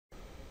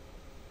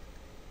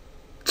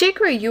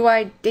jQuery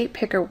UI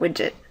Datepicker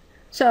Widget.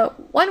 So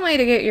one way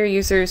to get your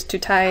users to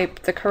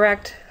type the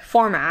correct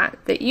format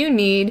that you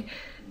need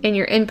in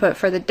your input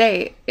for the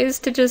date is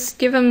to just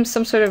give them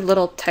some sort of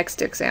little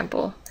text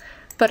example.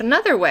 But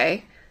another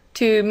way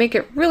to make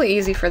it really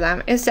easy for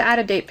them is to add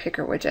a date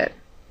picker widget.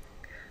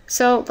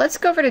 So let's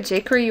go over to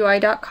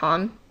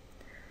jQueryui.com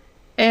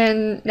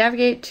and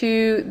navigate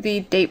to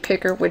the date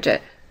picker widget.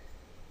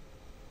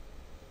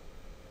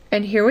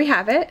 And here we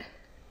have it.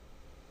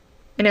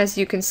 And as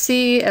you can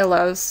see, it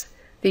allows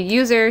the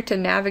user to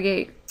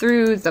navigate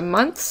through the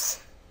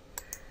months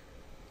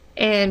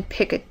and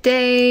pick a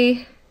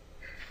day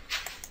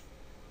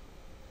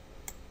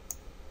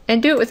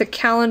and do it with a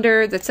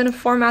calendar that's in a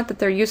format that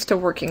they're used to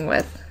working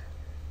with.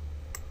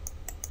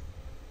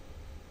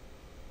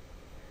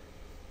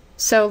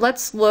 So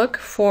let's look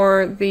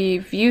for the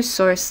view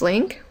source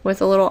link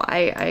with a little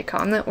eye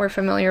icon that we're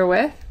familiar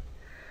with.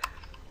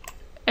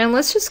 And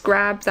let's just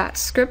grab that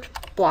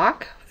script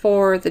block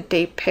for the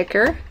date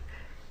picker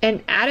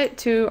and add it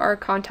to our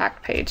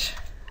contact page.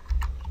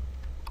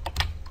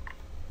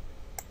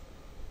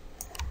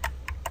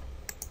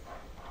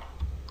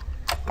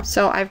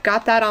 So I've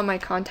got that on my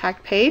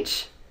contact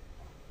page.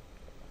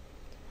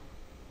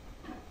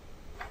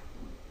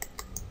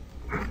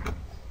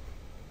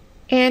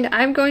 And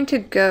I'm going to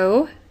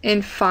go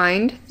and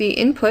find the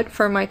input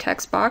for my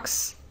text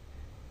box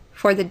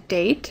for the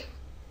date.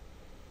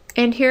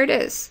 And here it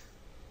is.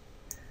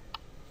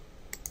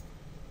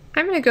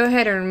 I'm going to go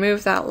ahead and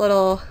remove that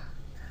little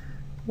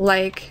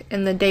like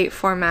in the date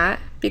format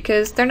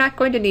because they're not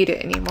going to need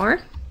it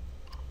anymore.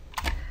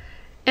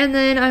 And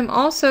then I'm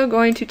also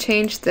going to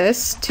change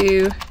this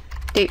to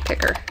date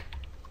picker.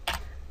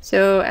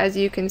 So as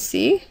you can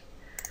see,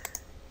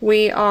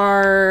 we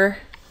are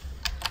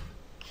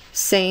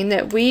saying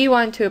that we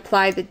want to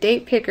apply the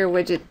date picker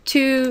widget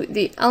to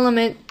the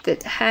element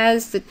that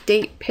has the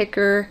date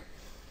picker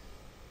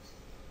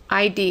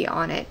ID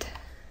on it.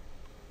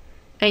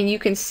 And you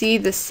can see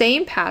the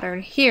same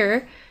pattern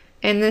here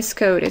in this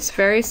code. It's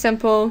very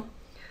simple.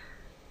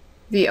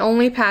 The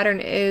only pattern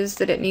is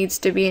that it needs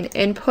to be an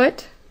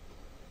input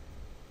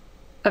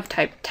of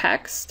type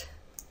text,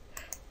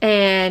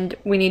 and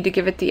we need to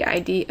give it the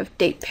ID of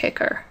date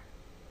picker.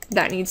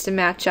 That needs to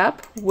match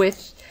up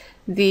with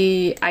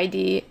the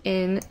ID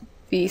in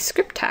the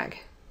script tag.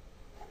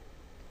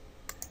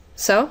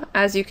 So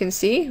as you can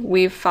see,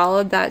 we've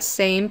followed that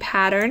same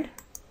pattern,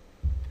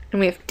 and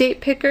we have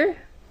date picker,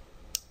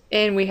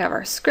 and we have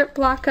our script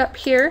block up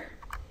here.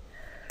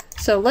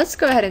 So let's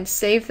go ahead and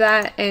save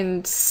that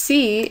and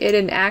see it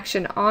in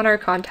action on our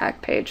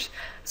contact page.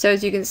 So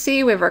as you can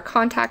see, we have our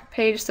contact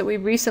page that we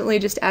recently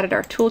just added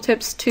our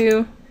tooltips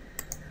to.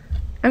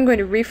 I'm going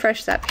to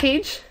refresh that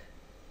page.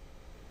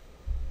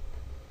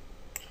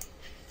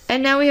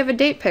 And now we have a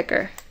date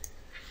picker.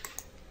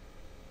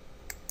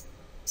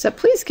 So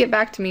please get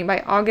back to me by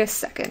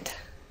August 2nd.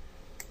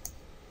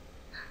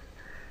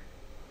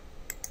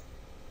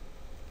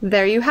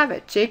 There you have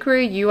it,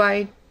 jQuery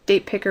UI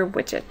Datepicker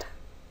Widget.